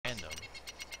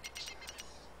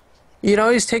You'd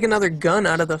always take another gun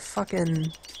out of the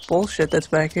fucking bullshit that's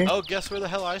back here. Oh, guess where the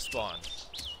hell I spawned?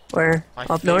 Where? My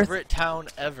Up north? favorite town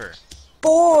ever.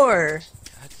 Four!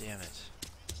 God damn it.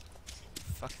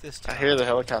 Fuck this town. I hear the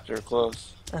helicopter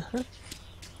close. Uh-huh.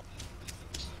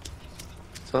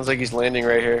 Sounds like he's landing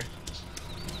right here.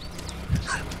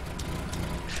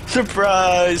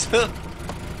 Surprise!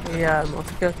 Yeah,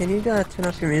 Multico, can you turn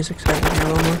off your music so I can hear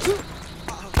a little more?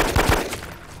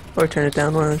 Or turn it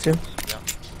down, one or two. Yeah.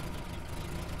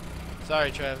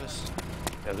 Sorry, Travis.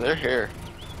 Yeah, they're here.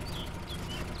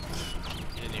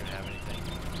 You didn't even have anything.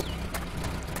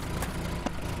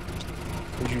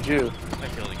 What'd you do? I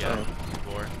killed a guy.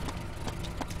 Before.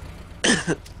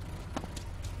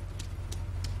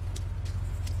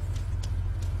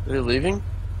 Are they leaving?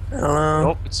 I don't know.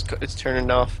 Nope, it's turning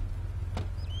off.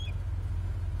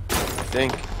 I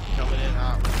think. Coming in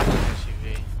hot with the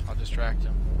SUV. I'll distract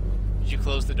him. Did you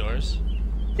close the doors?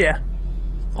 Yeah.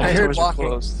 All I the heard doors are walking.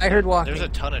 closed. I heard walking. There's a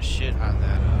ton of shit on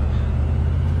that.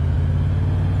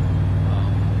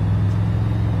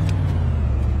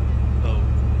 Oh,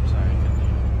 sorry, I couldn't hear.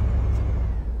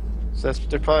 So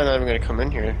they're probably not even gonna come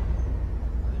in here.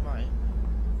 They might.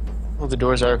 Well, the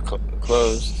doors are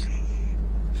closed.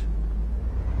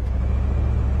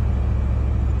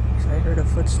 I heard a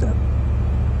footstep.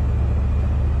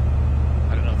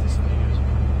 I don't know if this is you.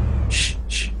 Shh,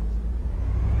 shh.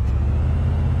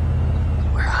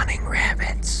 We're hunting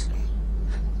rabbits.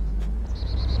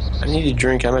 I need a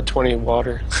drink. I'm at 20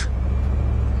 water.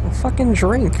 Well, fucking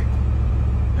drink.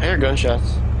 I hear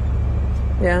gunshots.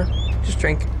 Yeah, just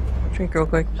drink. Drink real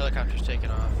quick. Helicopter's taking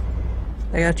off.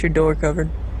 I got your door covered.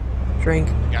 Drink.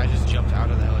 The guy just jumped out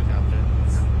of the helicopter.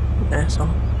 Asshole.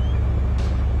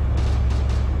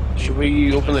 Should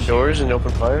we open the doors and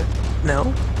open fire?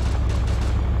 No?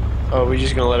 Oh, are we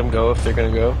just gonna let them go if they're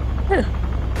gonna go? Yeah.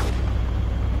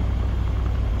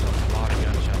 A lot of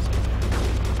gunshots up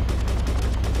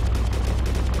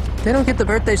there. They don't get the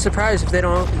birthday surprise if they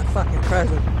don't open the fucking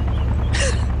present.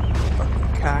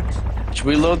 Fucking cocks. Should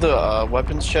we load the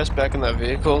weapons chest back in that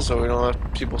vehicle so we don't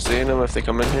have people seeing them if they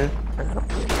come in here? I don't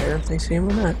really care if they see him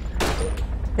or not.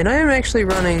 And I am actually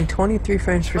running 23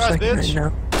 frames per Surprise, second bitch.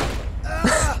 right now.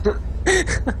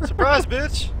 Surprise,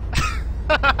 bitch!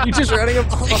 You just running them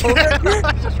all over?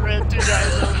 I just ran two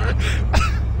guys over.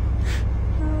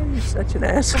 Oh, you're such an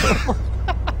asshole.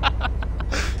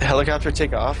 The helicopter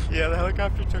take off? Yeah, the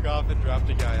helicopter took off and dropped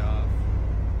a guy off.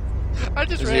 I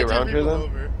just Is ran he two around here, people then?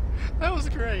 over. That was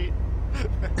great.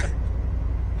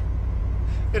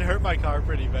 It hurt my car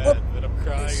pretty bad, but I'm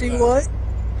crying. I see about what? it.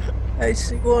 I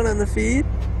see one on the feed.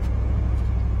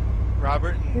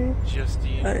 Robert and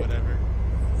Justine, whatever.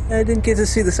 I didn't get to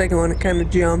see the second one. It kind of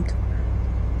jumped.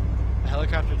 The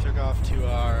helicopter took off to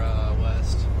our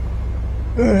west.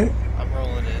 Alright. I'm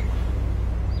rolling in.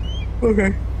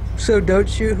 Okay. So don't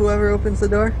shoot whoever opens the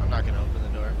door? I'm not gonna open the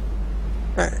door.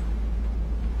 Alright.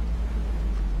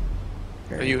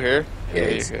 Are you here? Yeah, you're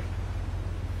he's- here.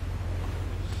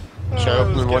 Should I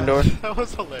open that the was one door? good. That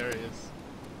was hilarious.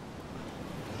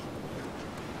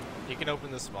 You can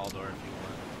open the small door if you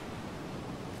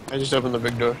want. I just opened the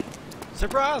big door.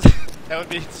 Surprise! That would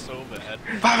be so bad.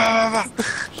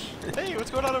 Hey, what's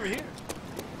going on over here?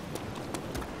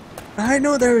 I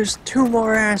know there was two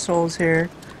more assholes here.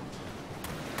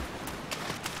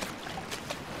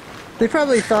 They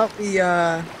probably thought we,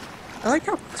 I like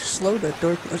how slow that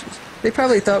door closes. They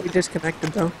probably thought we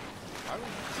disconnected, though.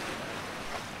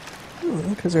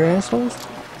 Because they're assholes?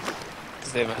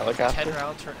 Does they have a helicopter? 10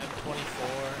 rounds for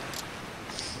M24.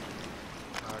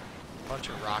 A bunch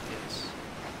of rockets.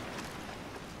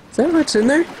 Is that what's in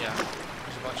there? Yeah,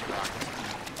 there's a bunch of rockets.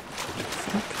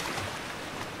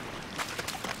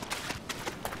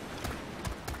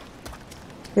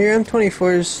 Your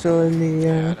M24 is still in the,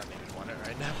 Yeah, I don't even want it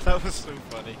right now. That was so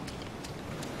funny.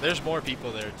 There's more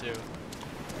people there too.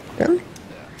 Really? Yeah,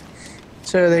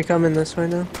 So they coming this way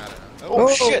now? I don't know.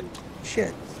 Oh, shit!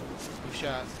 Shit. Who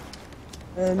shot?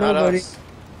 Not Nobody. us.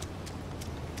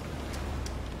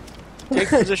 Take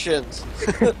positions.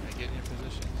 Get in your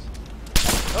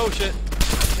positions. Oh shit!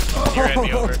 He ran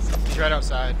me over. He's right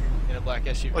outside in a black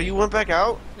SUV. Oh, you went back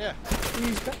out? Yeah,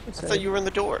 He's back I inside. thought you were in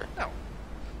the door. no.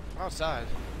 I'm outside.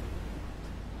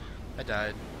 I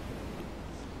died.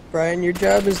 Brian, your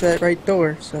job is that right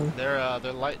door, so... They're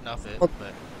lighting up it, Oh.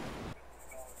 but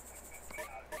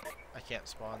I can't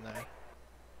spawn there.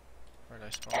 Where'd I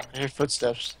spawn? I hear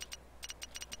footsteps.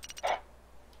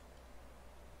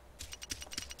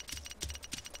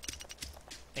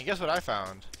 And guess what I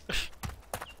found?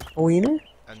 A wiener?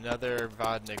 Another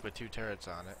Vodnik with 2 turrets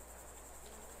on it.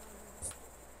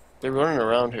 They're running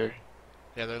around here.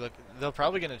 Yeah, they're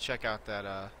probably gonna check out that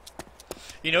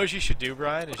You know what you should do,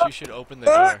 Brian? Is you should open the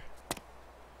door.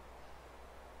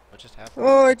 What just happened?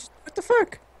 Oh, what the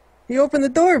fuck? He opened the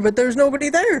door, but there's nobody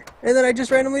there, and then I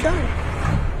just randomly died.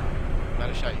 Might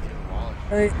have shot you through the wall.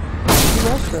 He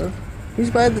must have. He's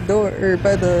by the door, or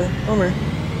by the armor.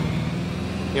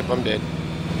 Yep, I'm dead.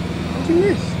 How'd you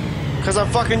miss? Because I'm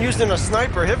fucking using a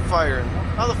sniper hip firing.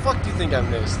 How the fuck do you think I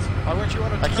missed? Why weren't you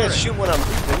on a turret? I can't shoot when I'm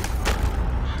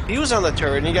moving. He was on the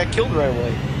turret and he got killed right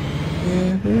away.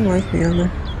 Yeah, they didn't like me on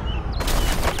there.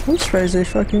 I'm surprised they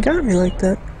fucking got me like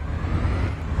that.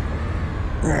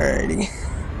 Alrighty.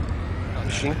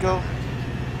 Shinko?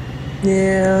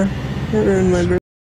 Yeah, that ruined my